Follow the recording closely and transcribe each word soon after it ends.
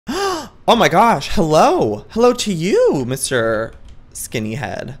Oh my gosh, hello. Hello to you, Mr. Skinny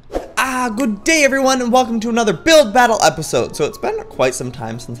Head. Good day everyone and welcome to another build battle episode. So it's been quite some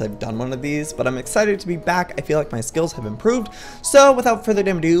time since I've done one of these, but I'm excited to be back. I feel like my skills have improved. So without further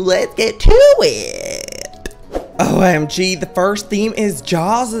ado, let's get to it. OMG, the first theme is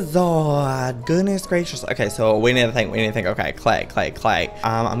Jaws-Zord. Goodness gracious. Okay, so we need to think, Okay, clay.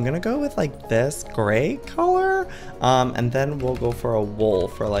 I'm gonna go with like this gray color. And then we'll go for a wool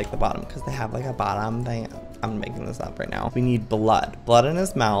for like the bottom because they have like a bottom thing. I'm making this up right now. We need blood in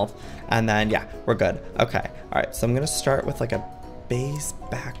his mouth, and then yeah, we're good. Okay, all right, so I'm gonna start with like a base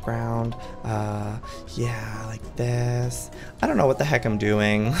background. Yeah, like this. I don't know what the heck I'm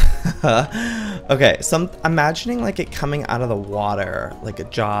doing. Okay, so I'm imagining like it coming out of the water, like a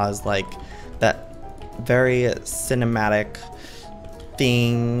Jaws, like that very cinematic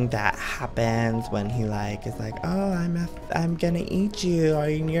thing that happens when he like is like, oh, I'm gonna eat you, or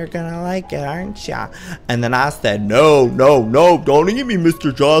you're gonna like it, aren't ya? And then I said, no, don't eat me,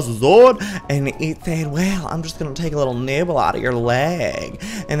 Mr. Jaws-Zord. And he said, well, I'm just gonna take a little nibble out of your leg.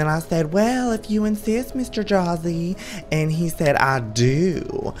 And then I said, well, if you insist, Mr. Jawsy. And he said, I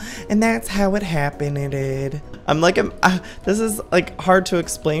do. And that's how it happened. It did. I'm like, this is like hard to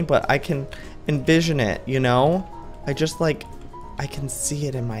explain, but I can envision it, you know? I can see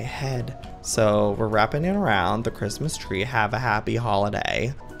it in my head. So we're wrapping it around the Christmas tree. Have a happy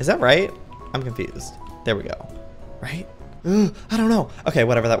holiday. Is that right? I'm confused. There we go. Right? I don't know. Okay,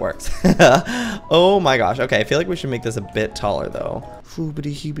 whatever, that works. Oh my gosh. Okay, I feel like we should make this a bit taller though.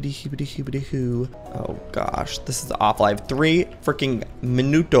 Hoobity-hoobity-hoobity-hoobity-hoo. Oh gosh, this is awful. I have 3 freaking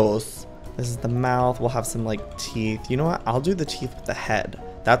minutos. This is the mouth. We'll have some like teeth. You know what? I'll do the teeth with the head.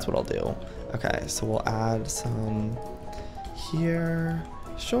 That's what I'll do. Okay, so we'll add some here.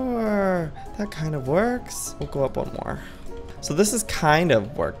 Sure, that kind of works. We'll go up one more. So this is kind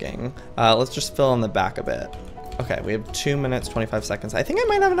of working. Let's just fill in the back a bit. Okay, we have 2 minutes, 25 seconds. I think I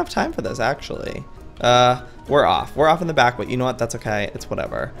might have enough time for this actually. We're off in the back, but you know what? That's okay. It's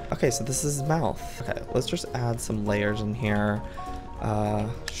whatever. Okay, so this is his mouth. Okay, let's just add some layers in here.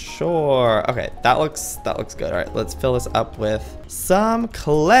 Sure. Okay, that looks good. All right, let's fill this up with some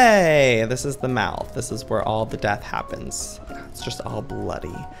clay. This is the mouth. This is where all the death happens. It's just all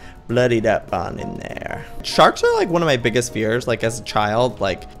bloodied up on in there. Sharks are like one of my biggest fears. Like as a child,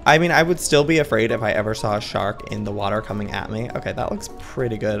 like, I mean, I would still be afraid if I ever saw a shark in the water coming at me. Okay, that looks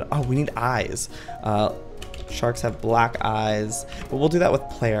pretty good. Oh, we need eyes. Sharks have black eyes, but we'll do that with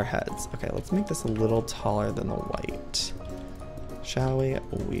player heads. Okay, let's make this a little taller than the white. Shall we?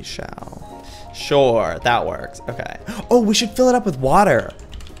 We shall. Sure, that works. Okay. Oh, we should fill it up with water.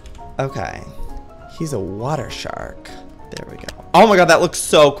 Okay. He's a water shark. There we go. Oh my god, that looks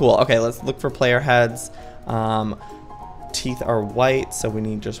so cool. Okay, let's look for player heads. Teeth are white, so we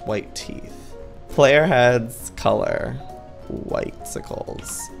need just white teeth. Player heads, color,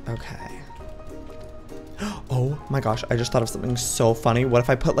 whitesicles. Okay. Oh my gosh, I just thought of something so funny. What if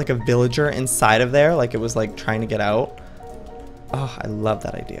I put like a villager inside of there, like it was like trying to get out? Oh, I love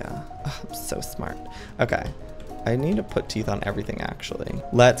that idea. Oh, I'm so smart. Okay, I need to put teeth on everything actually.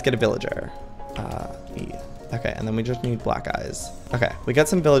 Let's get a villager. Okay, and then we just need black eyes. Okay, we got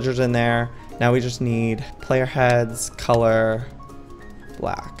some villagers in there. Now we just need player heads, color,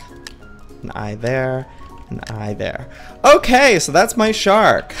 black. An eye there, an eye there. Okay, so that's my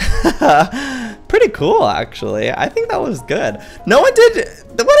shark. Pretty cool actually. I think that was good. No one did,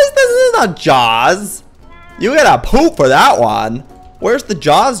 what is this? This is not Jaws. You gotta poop for that one. Where's the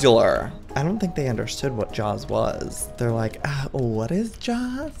Jawsular? I don't think they understood what Jaws was. They're like, what is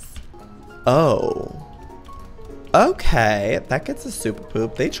Jaws? Oh. Okay, that gets a super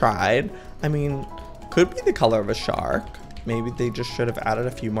poop. They tried. I mean, could be the color of a shark. Maybe they just should have added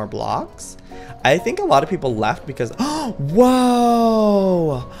a few more blocks. I think a lot of people left because, oh,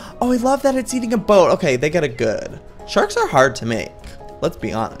 whoa. Oh, I love that it's eating a boat. Okay, they get it good. Sharks are hard to make. Let's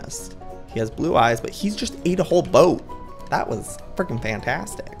be honest. He has blue eyes, but he's just ate a whole boat. That was freaking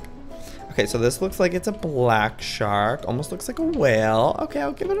fantastic. Okay, so this looks like it's a black shark. Almost looks like a whale. Okay,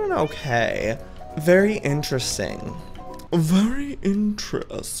 I'll give it an okay. Very interesting. Very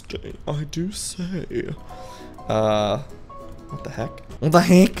interesting, I do say. What the heck? What the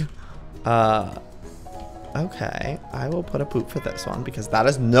heck? Okay, I will put a poop for this one because that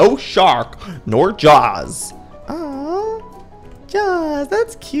is no shark nor Jaws. Jaws,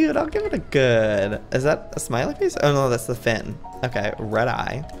 that's cute. I'll give it a good. Is that a smiley face? Oh no, that's the fin. Okay, red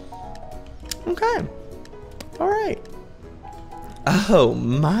eye. Okay. All right. Oh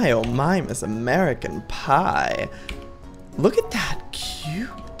my, Miss American Pie. Look at that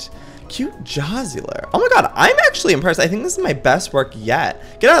cute Jawsular. Oh my god, I'm actually impressed. I think this is my best work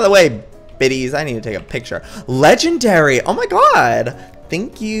yet. Get out of the way, biddies. I need to take a picture. Legendary. Oh my god.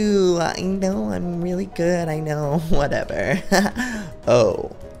 Thank you. I know I'm really good. I know. Whatever.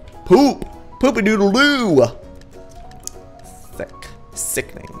 Oh. Poop. Poopy doodle doo. Sick.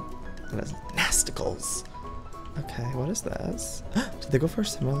 Sickening. That is nasticles. Okay, what is this? Did they go for a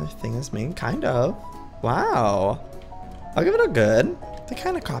similar thing as me? Kind of. Wow. I'll give it a good. They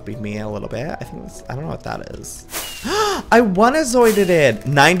kind of copied me a little bit. I think this, I don't know what that is. I won a Zoided.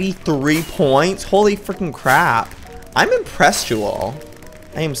 93 points. Holy freaking crap. I'm impressed, Jewel.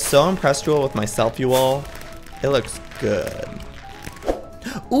 I am so impressed, Jewel, with my self-Jewel. It looks good.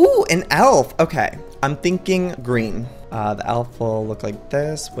 Ooh, an elf. Okay, I'm thinking green. The elf will look like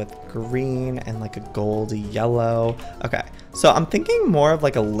this with green and like a goldy yellow. Okay, so I'm thinking more of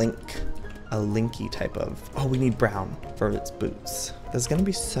like a Linky type of, oh, we need brown for its boots. This is gonna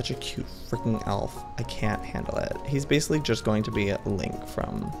be such a cute freaking elf. I can't handle it. He's basically just going to be a Link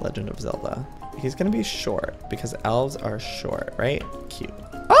from Legend of Zelda. He's gonna be short because elves are short, right? Cute.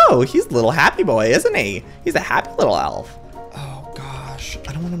 Oh, he's a little happy boy, isn't he? He's a happy little elf. Oh gosh,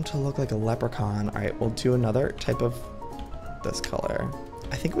 I don't want him to look like a leprechaun. All right, we'll do another type of this color.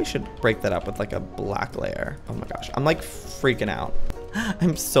 I think we should break that up with like a black layer. Oh my gosh, I'm like freaking out.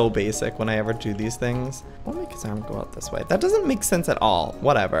 I'm so basic when I ever do these things. I'll make his arm go out this way. That doesn't make sense at all.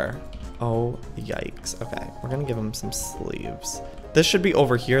 Whatever. Oh, yikes. Okay, we're gonna give him some sleeves. This should be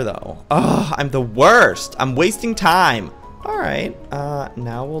over here though. Oh, I'm the worst. I'm wasting time. All right,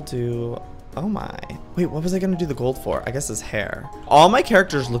 now we'll do, oh my. Wait, what was I gonna do the gold for? I guess his hair. All my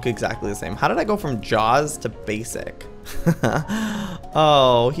characters look exactly the same. How did I go from Jaws to basic?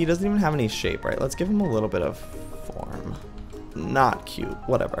 Oh, he doesn't even have any shape, right? Let's give him a little bit of form. Not cute,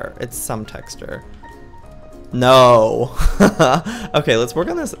 whatever. It's some texture. No. Okay, let's work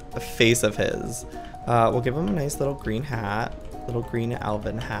on this face of his. We'll give him a nice little green hat, little green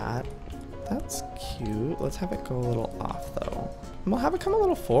Alvin hat. That's cute. Let's have it go a little off though. And we'll have it come a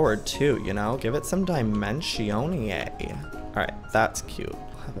little forward too, you know? Give it some dimensione. All right, that's cute.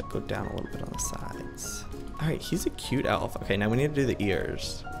 We'll have it go down a little bit on the sides. All right, he's a cute elf. Okay, now we need to do the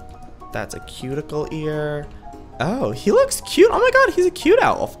ears. That's a cuticle ear. Oh, he looks cute. Oh my god, he's a cute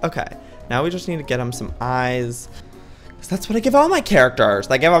elf. Okay, now we just need to get him some eyes. Because that's what I give all my characters.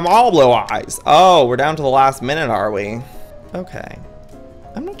 I give them all blue eyes. Oh, we're down to the last minute, are we? Okay.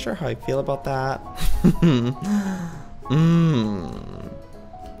 I'm not sure how I feel about that.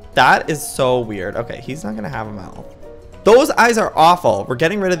 That is so weird. Okay, he's not going to have a mouth. Those eyes are awful. We're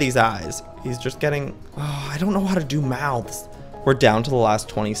getting rid of these eyes. He's just getting... Oh, I don't know how to do mouths. We're down to the last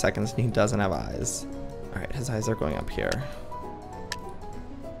 20 seconds and he doesn't have eyes. All right, his eyes are going up here.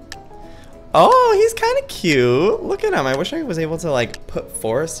 Oh, he's kind of cute. Look at him. I wish I was able to like put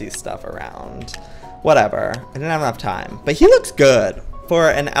foresty stuff around. Whatever. I didn't have enough time. But he looks good. For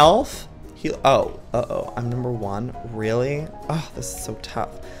an elf, uh-oh, I'm number 1. Really? Oh, this is so tough.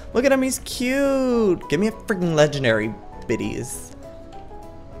 Look at him, he's cute. Give me a freaking legendary, biddies.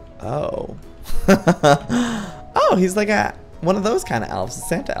 Oh. Oh, he's like one of those kind of elves, a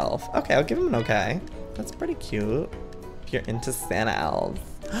Santa elf. Okay, I'll give him an okay. That's pretty cute. If you're into Santa elves.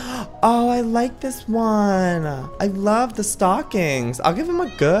 Oh, I like this one. I love the stockings. I'll give him a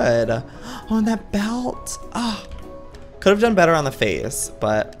good. Oh, and that belt. Oh. Could have done better on the face,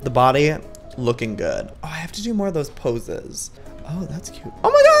 but the body looking good. Oh, I have to do more of those poses. Oh, that's cute. Oh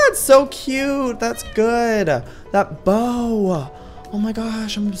my god, so cute. That's good. That bow. Oh my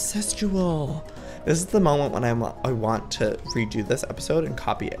gosh, I'm obsessed, Jewel. This is the moment when I want to redo this episode and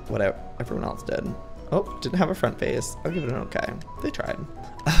copy it, what everyone else did. Oh, didn't have a front face. I'll give it an okay. They tried.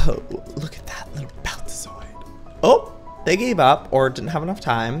 Oh, look at that little Balthazoid. Oh, they gave up or didn't have enough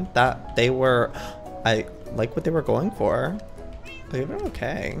time. That they were, I like what they were going for. They gave it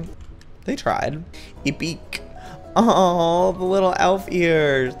okay. They tried. A beak. Oh, the little elf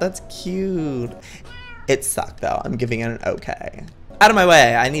ears. That's cute. It sucked though. I'm giving it an okay. Out of my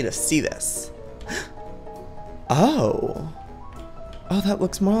way. I need to see this. Oh. Oh, that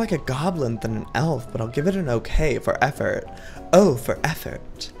looks more like a goblin than an elf, but I'll give it an okay for effort. Oh, for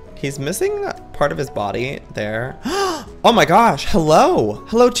effort. He's missing part of his body there. Oh my gosh. Hello.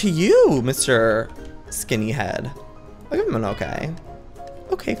 Hello to you, Mr. Skinny Head. I'll give him an okay.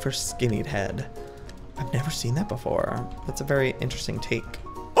 Okay for skinny head. I've never seen that before. That's a very interesting take.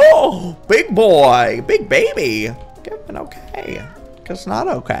 Oh, big boy, big baby. Give him an okay. It's not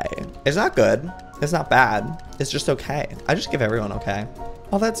okay. It's not good. It's not bad. It's just okay. I just give everyone okay.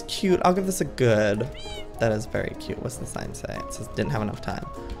 Oh, that's cute. I'll give this a good. That is very cute. What's the sign say? It says didn't have enough time.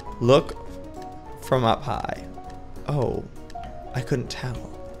 Look from up high. Oh, I couldn't tell.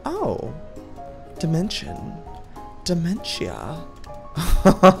 Oh, dimension. Dementia.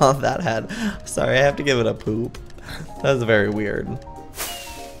 That head. Sorry, I have to give it a poop. That was very weird.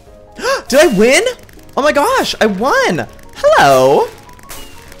 Did I win? Oh my gosh, I won. Hello.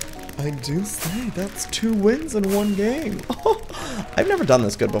 I do say that's 2 wins in 1 game. I've never done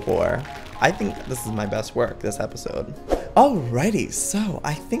this good before. I think this is my best work this episode. Alrighty, so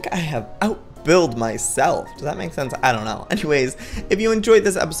I think I have outbuild myself. Does that make sense? I don't know. Anyways, if you enjoyed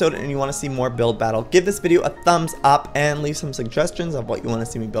this episode and you want to see more build battle, give this video a thumbs up and leave some suggestions of what you want to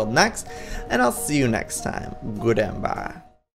see me build next. And I'll see you next time. Goodbye.